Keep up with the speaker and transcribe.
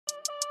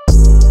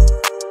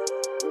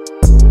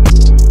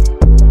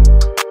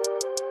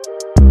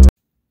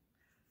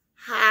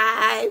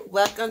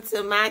welcome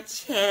to my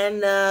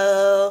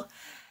channel.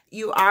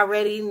 You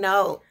already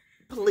know.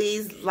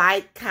 Please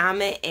like,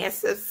 comment, and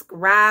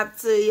subscribe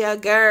to your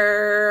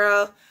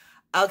girl.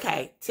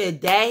 Okay,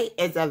 today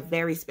is a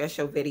very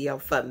special video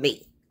for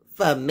me.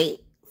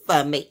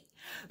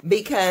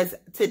 Because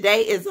today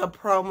is a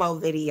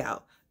promo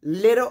video.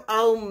 Little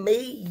old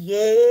me,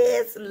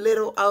 yes,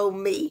 little old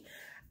me.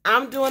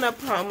 I'm doing a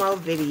promo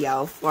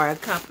video for a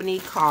company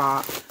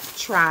called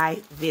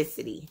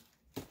Tivisiy.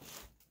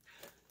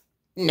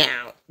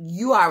 Now,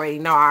 you already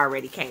know I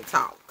already can't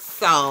talk.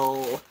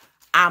 So,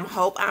 I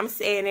hope I'm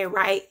saying it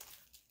right.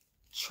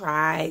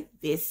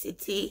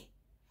 Tivisiy.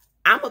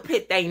 I'm going to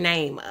put their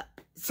name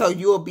up so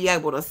you'll be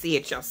able to see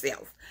it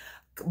yourself.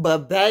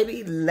 But,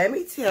 baby, let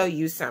me tell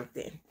you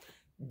something.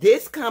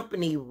 This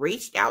company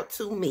reached out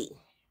to me.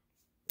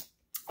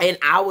 And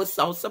I was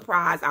so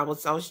surprised. I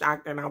was so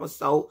shocked. And I was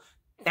so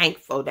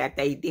thankful that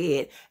they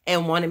did.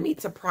 And wanted me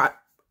to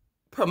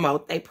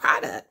promote their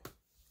product.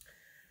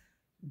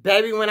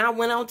 Baby, when I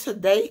went on to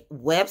their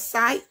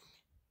website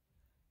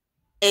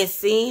and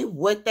seen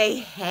what they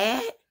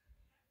had,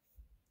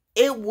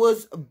 it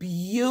was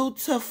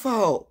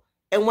beautiful.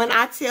 And when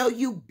I tell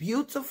you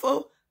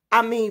beautiful,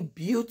 I mean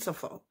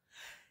beautiful.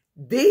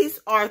 These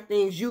are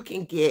things you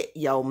can get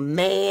your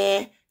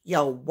man,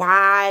 your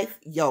wife,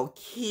 your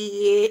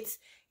kids,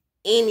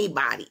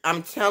 anybody.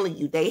 I'm telling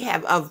you, they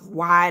have a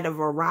wide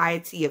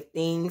variety of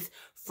things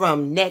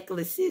from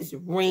necklaces,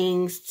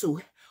 rings,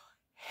 to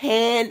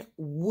hand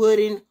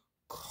wooden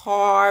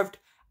carved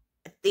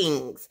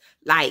things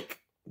like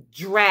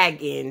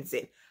dragons.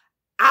 And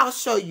I'll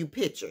show you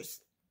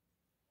pictures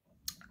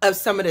of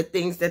some of the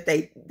things that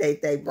they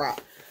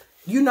brought.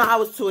 You know, I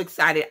was too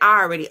excited.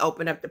 I already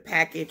opened up the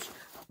package.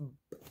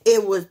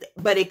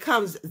 But it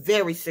comes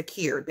very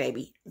secure,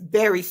 baby.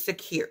 Very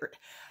secured.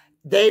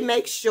 They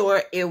make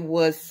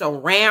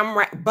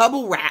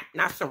bubble wrapped.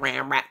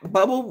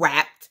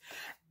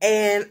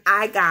 And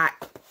I got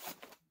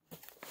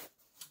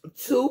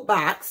 2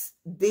 boxes.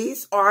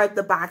 These are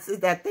the boxes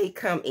that they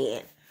come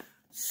in.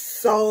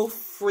 So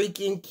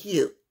freaking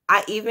cute.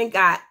 I even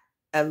got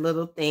a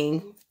little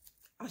thing.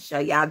 I'll show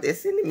y'all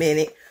this in a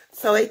minute.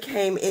 So it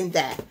came in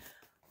that.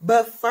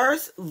 But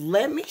first,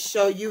 let me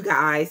show you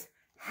guys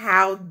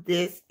how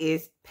this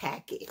is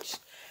packaged.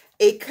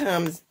 It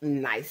comes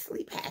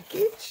nicely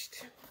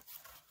packaged.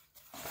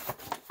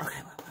 Okay,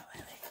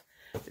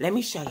 wait. Let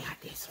me show y'all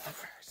this one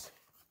first.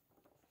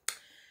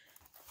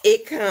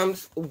 It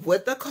comes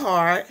with a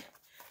card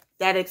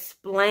that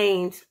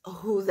explains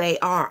who they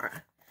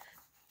are.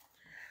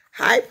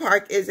 Hyde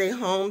Park is a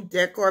home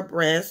decor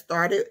brand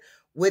started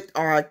with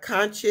our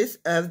conscious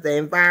of the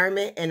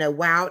environment and the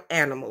wild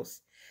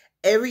animals.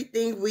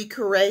 Everything we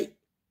create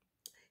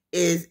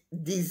is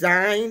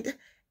designed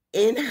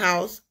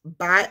in-house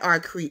by our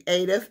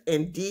creative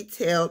and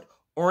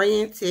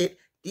detailed-oriented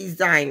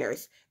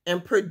designers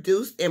and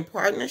produced in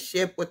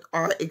partnership with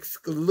our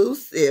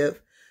exclusive,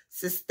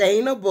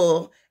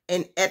 sustainable,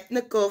 and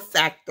ethical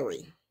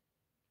factory.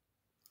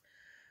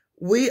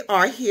 We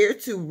are here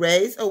to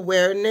raise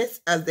awareness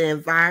of the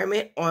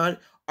environment on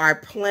our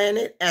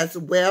planet as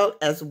well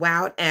as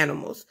wild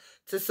animals,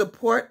 to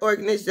support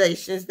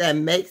organizations that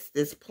makes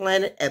this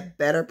planet a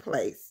better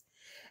place.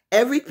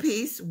 Every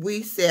piece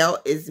we sell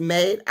is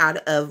made out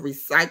of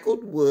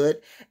recycled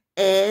wood,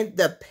 and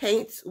the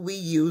paints we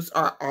use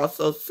are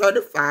also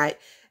certified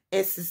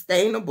and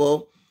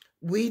sustainable.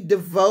 We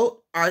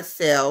devote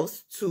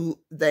ourselves to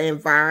the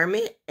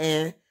environment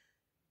and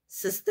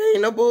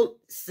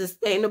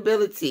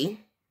sustainability.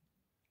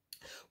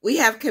 We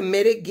have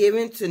committed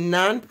giving to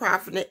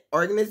nonprofit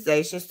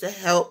organizations to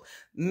help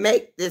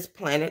make this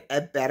planet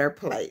a better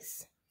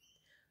place.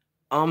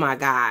 Oh my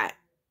God.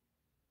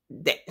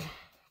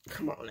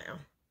 Come on now.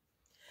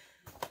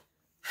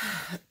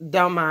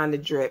 Don't mind the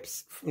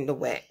drips from the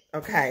wet,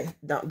 okay?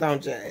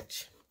 Don't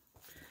judge.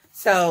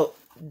 So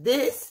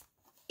this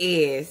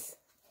is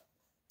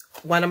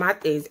one of my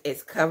things.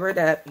 It's covered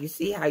up. You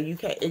see how you're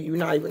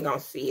not even gonna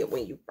see it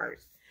when you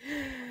first.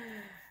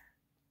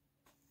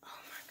 Oh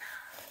my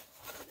God.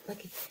 Look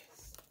at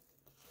this.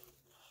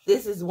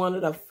 This is one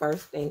of the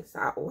first things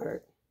I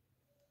ordered.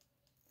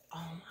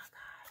 Oh my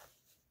God.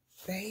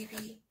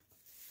 Baby.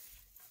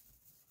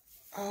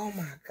 Oh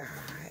my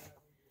God.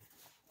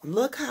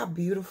 Look how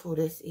beautiful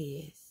this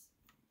is.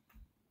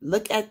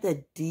 Look at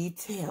the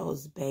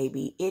details,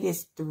 baby. It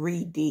is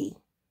 3D.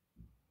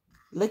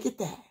 Look at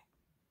that.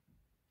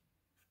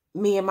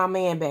 Me and my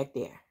man back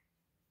there.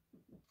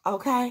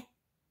 Okay?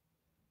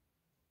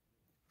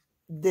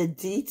 The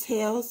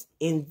details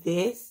in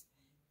this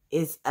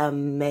is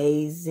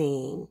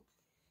amazing.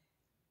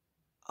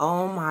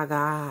 Oh my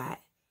God.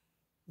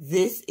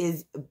 This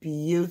is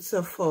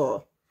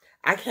beautiful.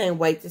 I can't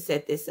wait to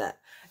set this up.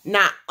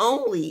 Not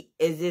only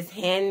is this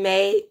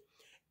handmade,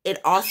 it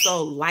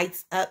also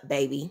lights up,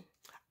 baby.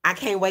 I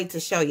can't wait to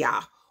show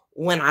y'all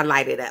when I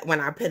light it up. When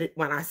I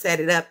set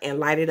it up and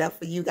light it up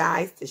for you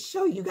guys, to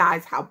show you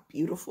guys how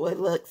beautiful it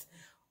looks.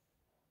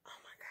 Oh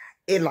my God.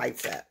 It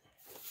lights up.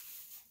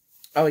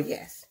 Oh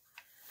yes.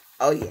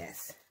 Oh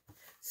yes.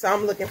 So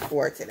I'm looking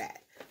forward to that.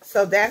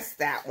 So that's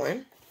that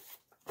one.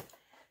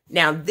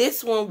 Now,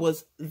 this one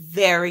was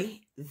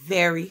very,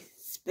 very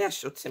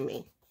special to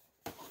me.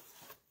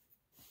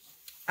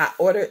 I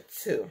ordered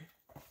 2.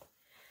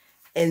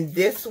 And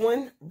this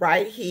one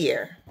right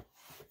here,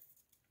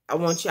 I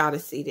want y'all to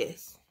see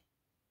this.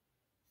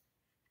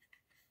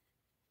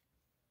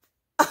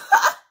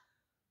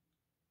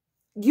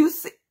 You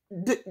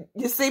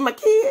see my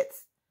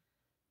kids?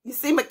 You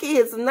see my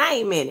kids'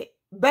 name in it.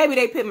 Baby,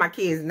 they put my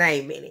kids'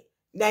 name in it.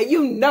 Now,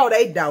 you know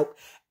they don't.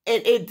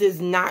 And it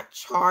does not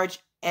charge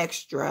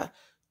extra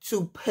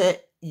to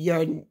put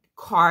your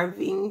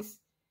carvings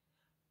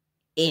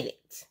in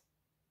it.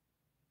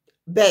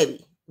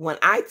 Baby, when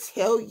I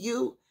tell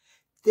you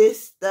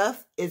this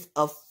stuff is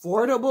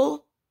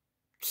affordable,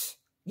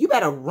 you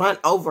better run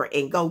over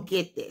and go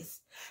get this.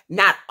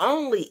 Not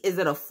only is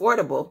it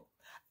affordable,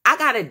 I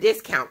got a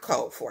discount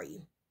code for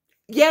you.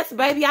 Yes,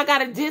 baby, I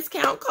got a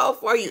discount code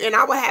for you. And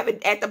I will have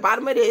it at the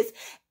bottom of this.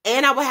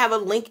 And I will have a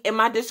link in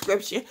my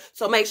description.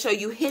 So make sure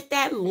you hit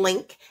that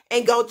link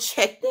and go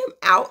check them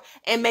out.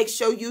 And make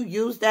sure you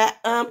use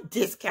that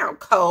discount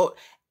code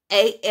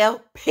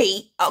ALP,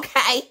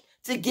 okay?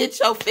 To get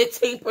your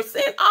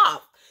 15%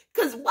 off.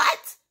 Because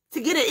what?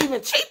 To get it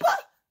even cheaper?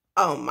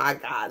 Oh my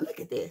God, look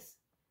at this.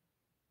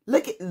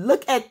 Look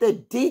at the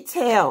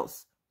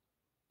details.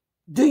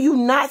 Do you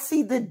not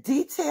see the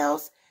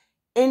details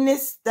in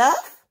this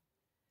stuff?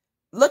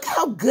 Look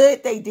how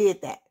good they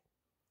did that.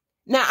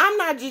 Now, I'm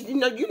not just,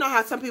 you know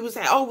how some people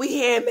say, oh, we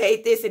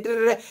handmade this and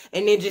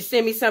and then just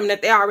send me something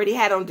that they already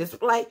had on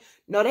display.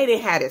 No, they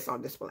didn't have this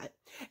on display.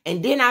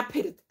 And then I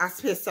put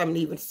something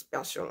even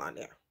special on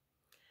there.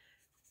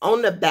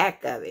 On the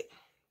back of it,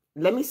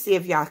 let me see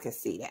if y'all can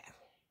see that.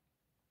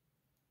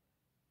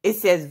 It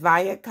says,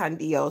 Vaya con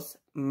Dios,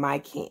 my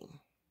king.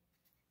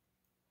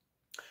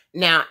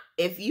 Now,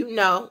 if you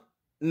know,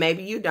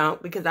 maybe you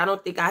don't, because I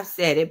don't think I've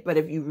said it, but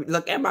if you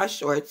look at my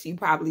shorts, you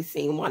probably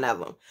seen one of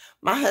them.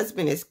 My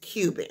husband is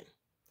Cuban,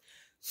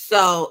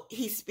 so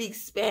he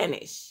speaks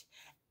Spanish.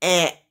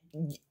 And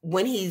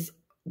when he's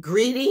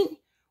greeting,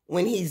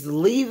 when he's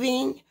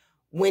leaving,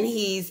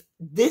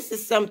 this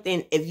is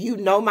something, if you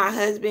know my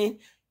husband,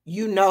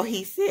 you know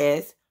he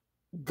says,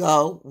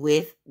 go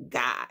with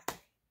God.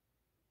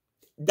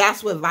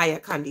 That's what Vaya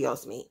con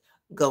Dios means,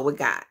 go with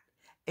God.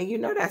 And you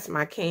know that's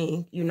my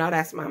king. You know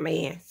that's my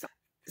man.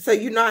 So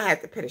you know I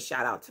have to put a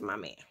shout out to my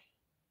man.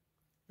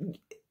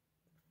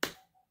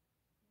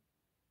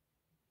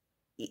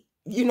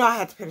 You know I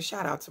had to put a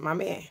shout out to my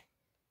man.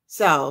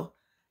 So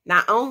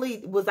not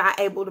only was I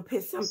able to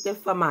put something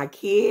for my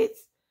kids,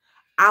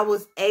 I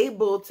was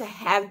able to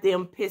have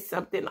them put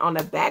something on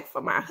the back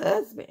for my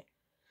husband.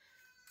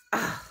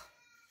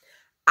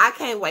 I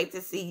can't wait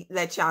to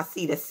let y'all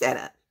see the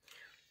setup.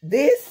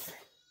 This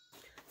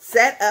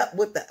set up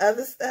with the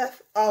other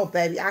stuff. Oh,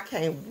 baby, I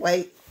can't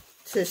wait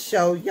to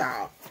show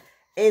y'all.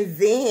 And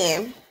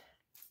then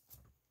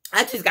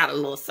I just got a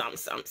little something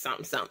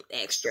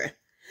extra.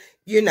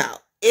 You know,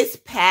 it's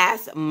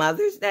past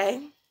Mother's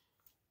Day,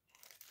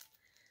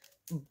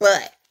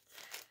 but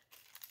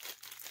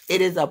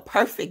it is a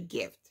perfect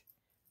gift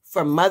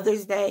for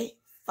Mother's Day,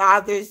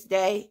 Father's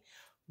Day,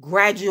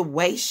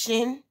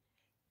 graduation.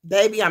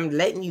 Baby, I'm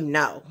letting you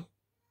know.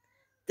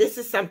 This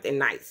is something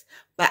nice.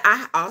 But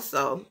I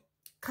also,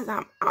 because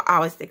I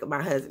always think of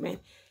my husband,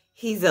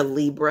 he's a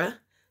Libra.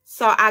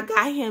 So I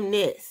got him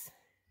this.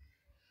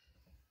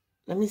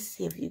 Let me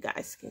see if you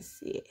guys can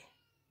see it.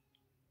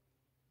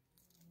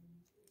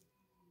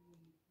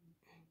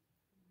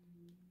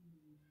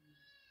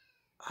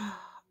 Oh,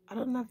 I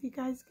don't know if you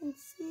guys can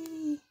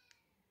see.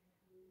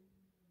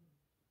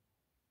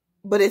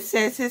 But it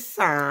says his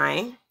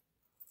sign.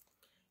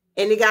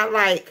 And it got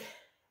like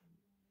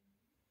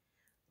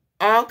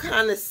all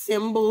kind of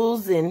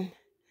symbols and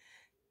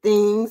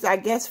things, I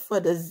guess, for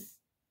the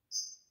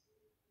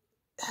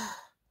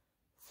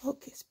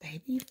focus,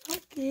 baby,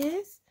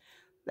 focus.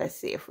 Let's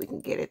see if we can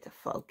get it to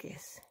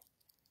focus.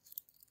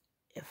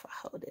 If I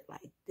hold it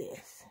like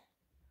this.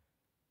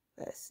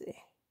 Let's see.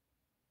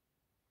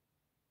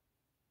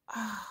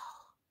 Oh,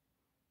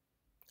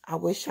 I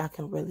wish I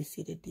can really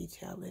see the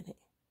detail in it.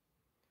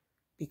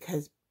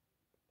 Because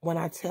when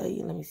I tell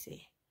you, let me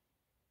see.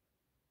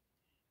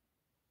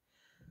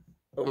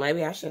 Well,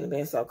 maybe I shouldn't have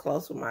been so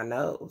close with my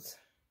nose.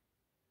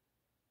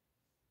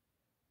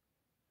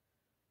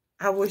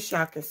 I wish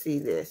y'all could see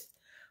this.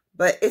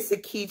 But it's a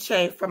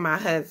keychain for my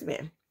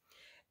husband.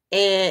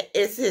 And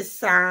it's his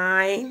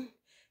sign.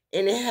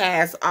 And it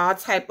has all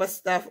type of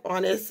stuff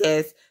on it. It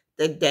says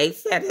the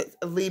dates that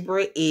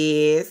Libra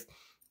is.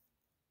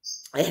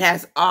 It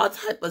has all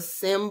type of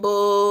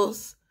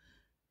symbols.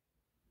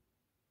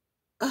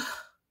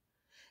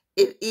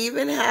 It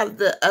even has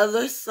the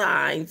other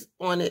signs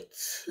on it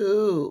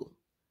too.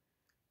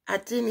 I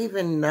didn't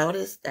even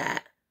notice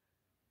that.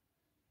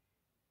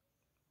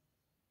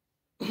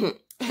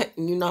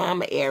 You know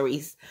I'm an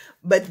Aries.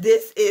 But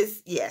this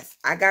is, yes,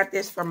 I got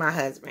this for my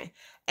husband.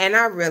 And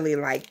I really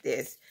like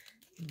this.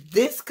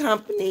 This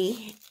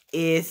company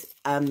is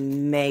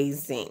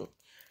amazing.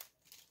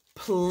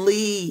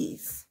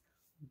 please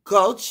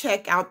go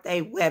check out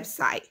their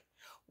website.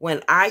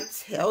 When I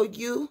tell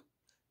you,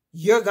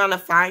 you're going to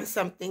find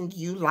something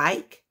you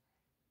like,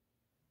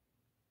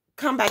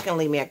 come back and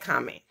leave me a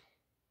comment.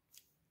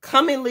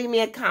 Come and leave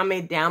me a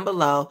comment down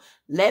below.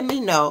 Let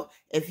me know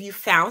if you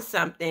found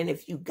something,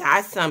 if you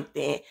got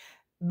something.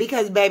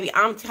 Because, baby,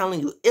 I'm telling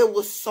you, it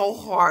was so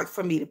hard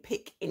for me to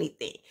pick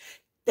anything.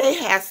 They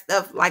had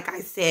stuff, like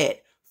I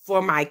said,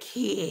 for my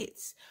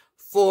kids,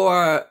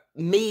 for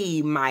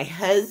me, my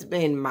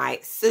husband, my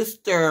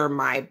sister,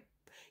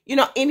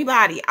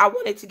 anybody I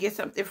wanted to get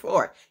something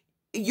for.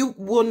 You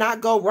will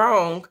not go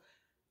wrong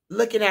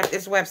looking at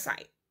this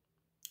website.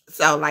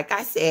 So, like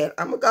I said,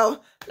 let me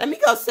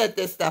go set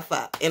this stuff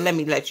up and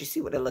let you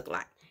see what it looked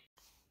like.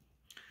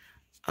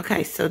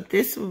 Okay, so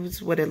this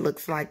was what it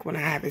looks like when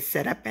I have it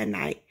set up at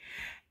night.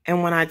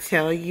 And when I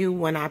tell you,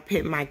 when I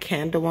put my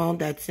candle on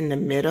that's in the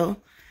middle,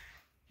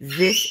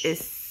 this is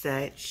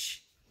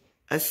such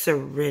a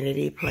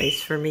serenity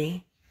place for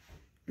me.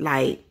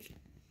 Like,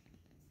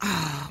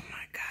 oh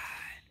my God.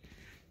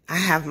 I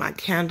have my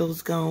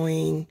candles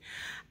going.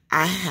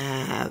 I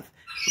have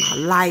my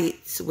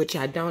lights, which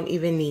I don't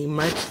even need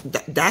much.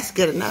 That's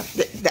good enough.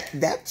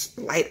 That's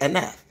light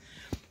enough.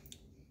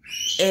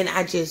 And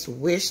I just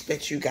wish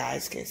that you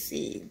guys can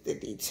see the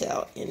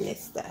detail in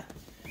this stuff.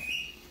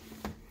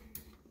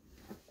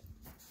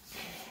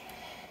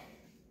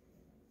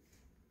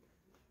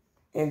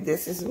 And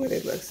this is what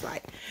it looks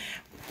like.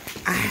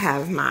 I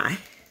have my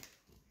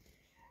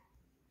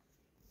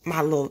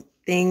little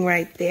thing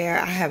right there.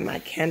 I have my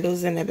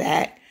candles in the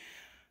back.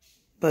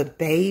 But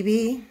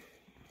baby,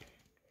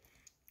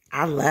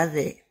 I love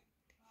it.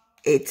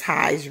 It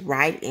ties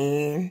right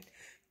in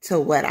to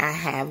what I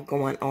have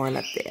going on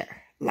up there.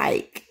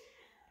 Like,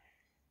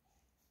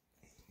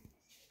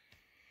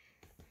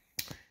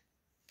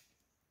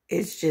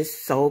 it's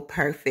just so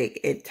perfect.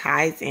 It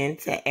ties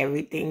into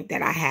everything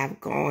that I have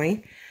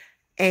going.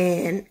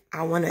 And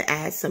I want to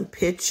add some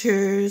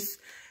pictures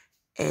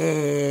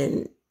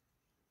and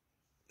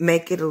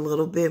make it a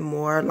little bit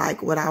more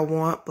like what I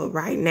want. But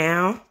right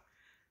now,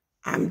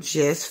 I'm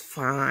just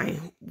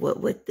fine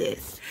with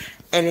this.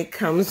 And it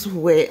comes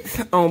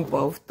with, on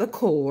both the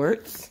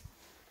cords,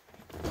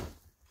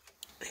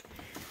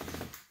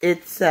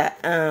 it's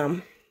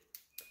a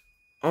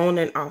on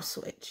and off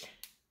switch.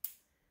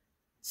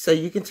 So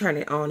you can turn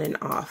it on and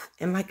off.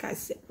 And like I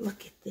said,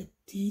 look at the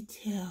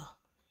detail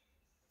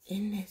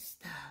in this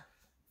stuff.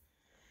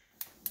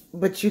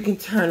 But you can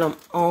turn them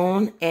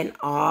on and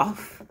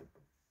off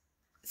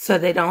so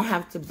they don't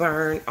have to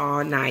burn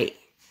all night.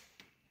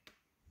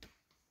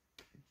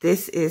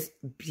 This is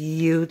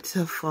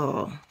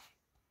beautiful.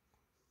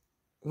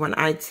 When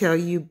I tell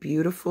you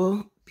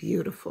beautiful,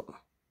 beautiful.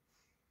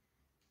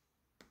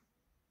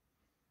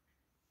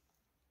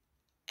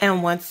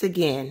 And once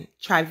again,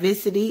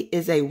 Tivisiy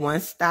is a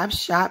one-stop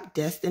shop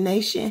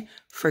destination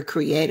for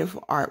creative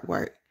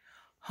artwork,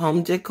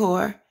 home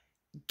decor,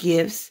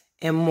 gifts,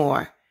 and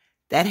more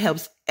that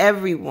helps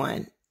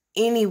everyone,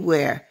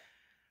 anywhere,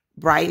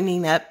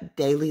 brightening up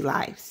daily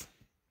lives.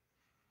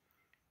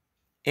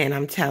 And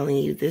I'm telling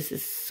you, this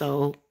is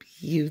so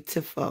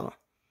beautiful.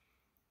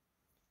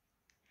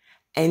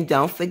 And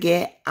don't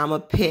forget, I'm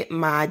going to put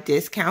my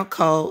discount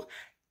code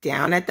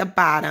down at the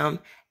bottom,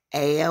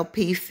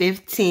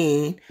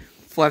 ALP15,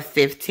 for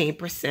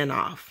 15%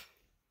 off.